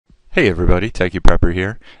Hey everybody, Techie Prepper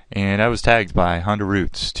here, and I was tagged by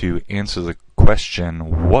HondaRoots to answer the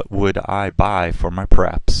question, what would I buy for my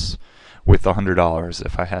preps with $100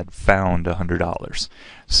 if I had found $100?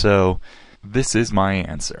 So this is my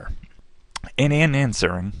answer. And in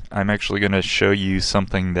answering, I'm actually going to show you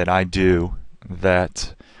something that I do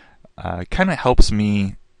that kind of helps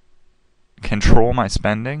me control my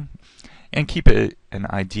spending and keep an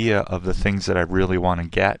idea of the things that I really want to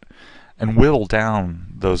get, and whittle down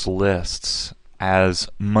those lists as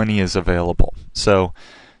money is available. So,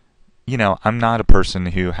 I'm not a person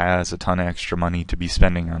who has a ton of extra money to be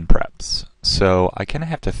spending on preps. So I kind of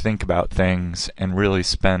have to think about things and really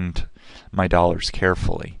spend my dollars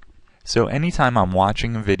carefully. So anytime I'm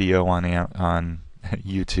watching a video on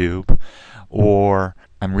YouTube, or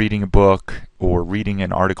I'm reading a book or reading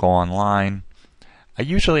an article online, I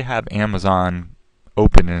usually have Amazon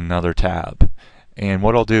open in another tab. And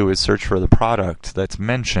what I'll do is search for the product that's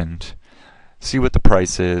mentioned, see what the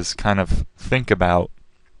price is, kind of think about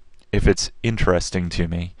if it's interesting to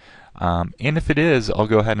me. And if it is, I'll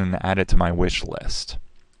go ahead and add it to my wish list.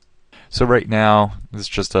 So right now, this is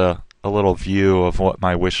just a little view of what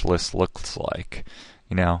my wish list looks like.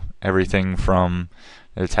 Everything from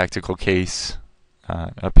the tactical case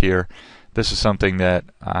up here. This is something that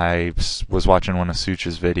I was watching one of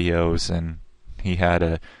Such's videos, and he had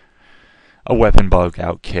a weapon bug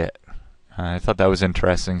out kit. I thought that was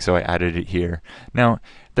interesting, so I added it here. Now,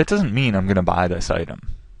 that doesn't mean I'm going to buy this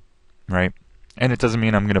item, right? And it doesn't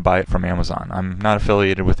mean I'm going to buy it from Amazon. I'm not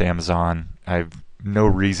affiliated with Amazon. I have no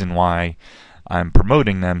reason why I'm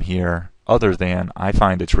promoting them here, other than I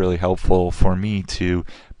find it's really helpful for me to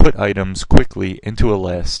put items quickly into a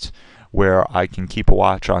list where I can keep a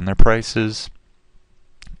watch on their prices.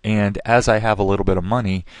 And as I have a little bit of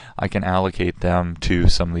money, I can allocate them to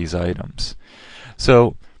some of these items.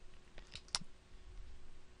 So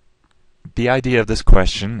the idea of this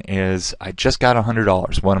question is, I just got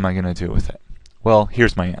 $100. What am I going to do with it? Well,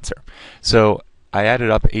 here's my answer. So I added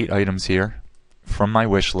up 8 items here from my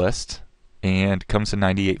wish list, and it comes to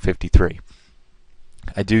 $98.53.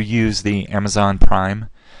 I do use the Amazon Prime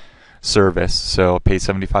service, so I pay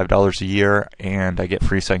 $75 a year, and I get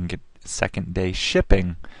free second day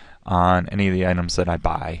shipping on any of the items that I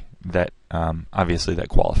buy that obviously that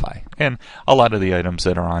qualify. And a lot of the items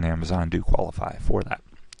that are on Amazon do qualify for that.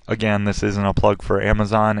 Again, this isn't a plug for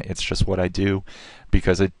Amazon, it's just what I do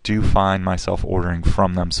because I do find myself ordering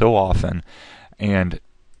from them so often and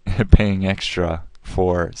paying extra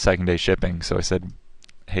for second day shipping. So I said,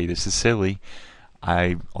 hey, this is silly.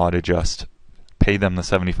 I ought to just pay them the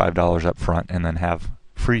 $75 up front and then have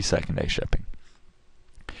free second day shipping.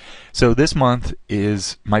 So this month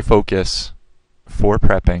is my focus for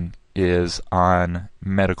prepping is on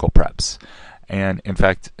medical preps. And in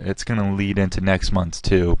fact, it's going to lead into next month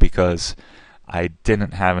too, because I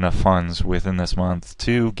didn't have enough funds within this month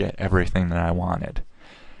to get everything that I wanted.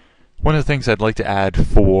 One of the things I'd like to add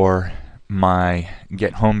for my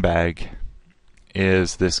get home bag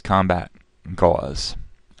is this combat gauze.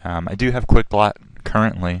 I do have Quick Blot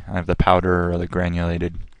currently. I have the powder or the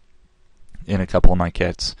granulated in a couple of my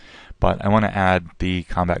kits, but I want to add the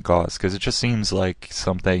combat gauze because it just seems like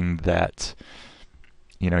something that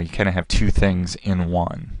you kind of have two things in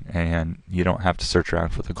one, and you don't have to search around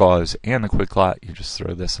for the gauze and the Quick Blot. You just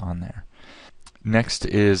throw this on there. Next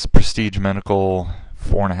is Prestige Medical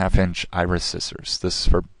 4.5-inch iris scissors. This is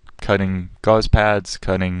for cutting gauze pads,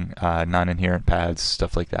 cutting non-adherent pads,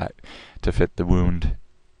 stuff like that, to fit the wound.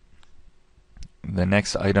 The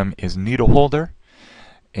next item is needle holder,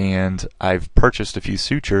 and I've purchased a few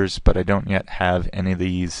sutures, but I don't yet have any of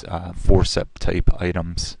these forceps type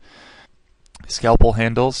items. Scalpel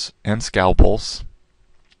handles and scalpels.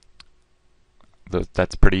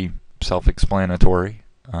 That's pretty self-explanatory.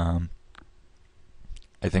 I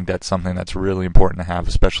think that's something that's really important to have,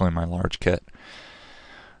 especially in my large kit.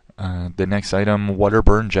 The next item, water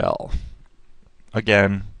burn gel.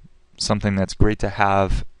 Again, something that's great to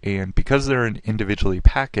have, and because they're individually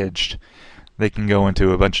packaged, they can go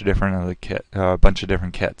into a bunch of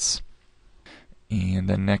different kits. And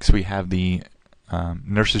then next we have the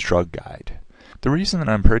Nurse's Drug Guide. The reason that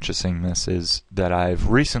I'm purchasing this is that I've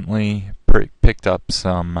recently picked up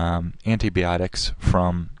some antibiotics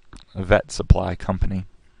from a vet supply company,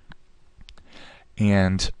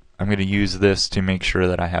 and I'm going to use this to make sure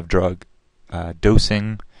that I have drug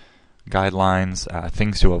dosing guidelines,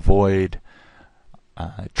 things to avoid,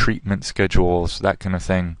 treatment schedules, that kind of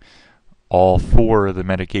thing, all for the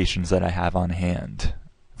medications that I have on hand.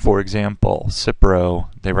 For example, Cipro,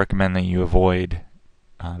 they recommend that you avoid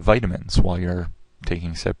vitamins while you're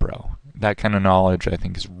taking Cipro. that kind of knowledge I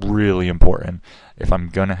think is really important. If I'm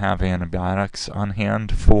going to have antibiotics on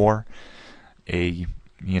hand for a,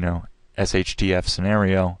 SHTF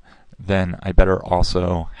scenario, then I better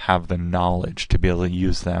also have the knowledge to be able to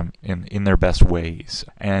use them in their best ways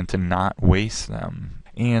and to not waste them.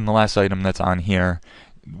 And the last item that's on here,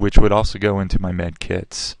 which would also go into my med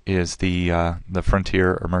kits, is the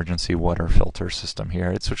Frontier emergency water filter system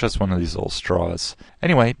here. It's just one of these little straws.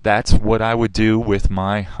 Anyway, that's what I would do with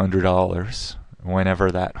my $100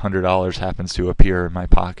 whenever that $100 happens to appear in my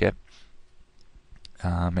pocket.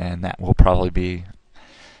 And that will probably be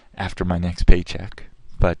after my next paycheck.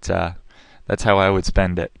 But that's how I would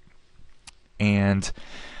spend it. And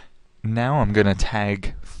now I'm going to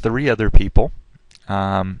tag 3 other people.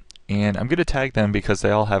 And I'm going to tag them because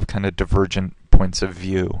they all have kind of divergent points of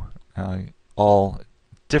view, all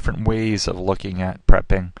different ways of looking at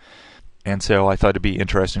prepping. And so I thought it'd be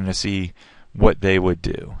interesting to see what they would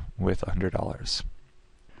do with $100.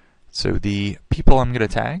 So the people I'm going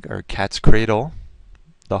to tag are Katzcradul,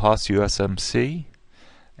 TheHossUSMC,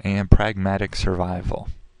 and PragmaticSurvival.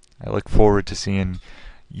 I look forward to seeing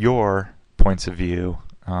your points of view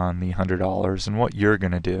on the $100 and what you're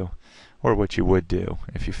going to do, or what you would do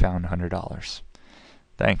if you found $100.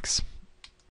 Thanks.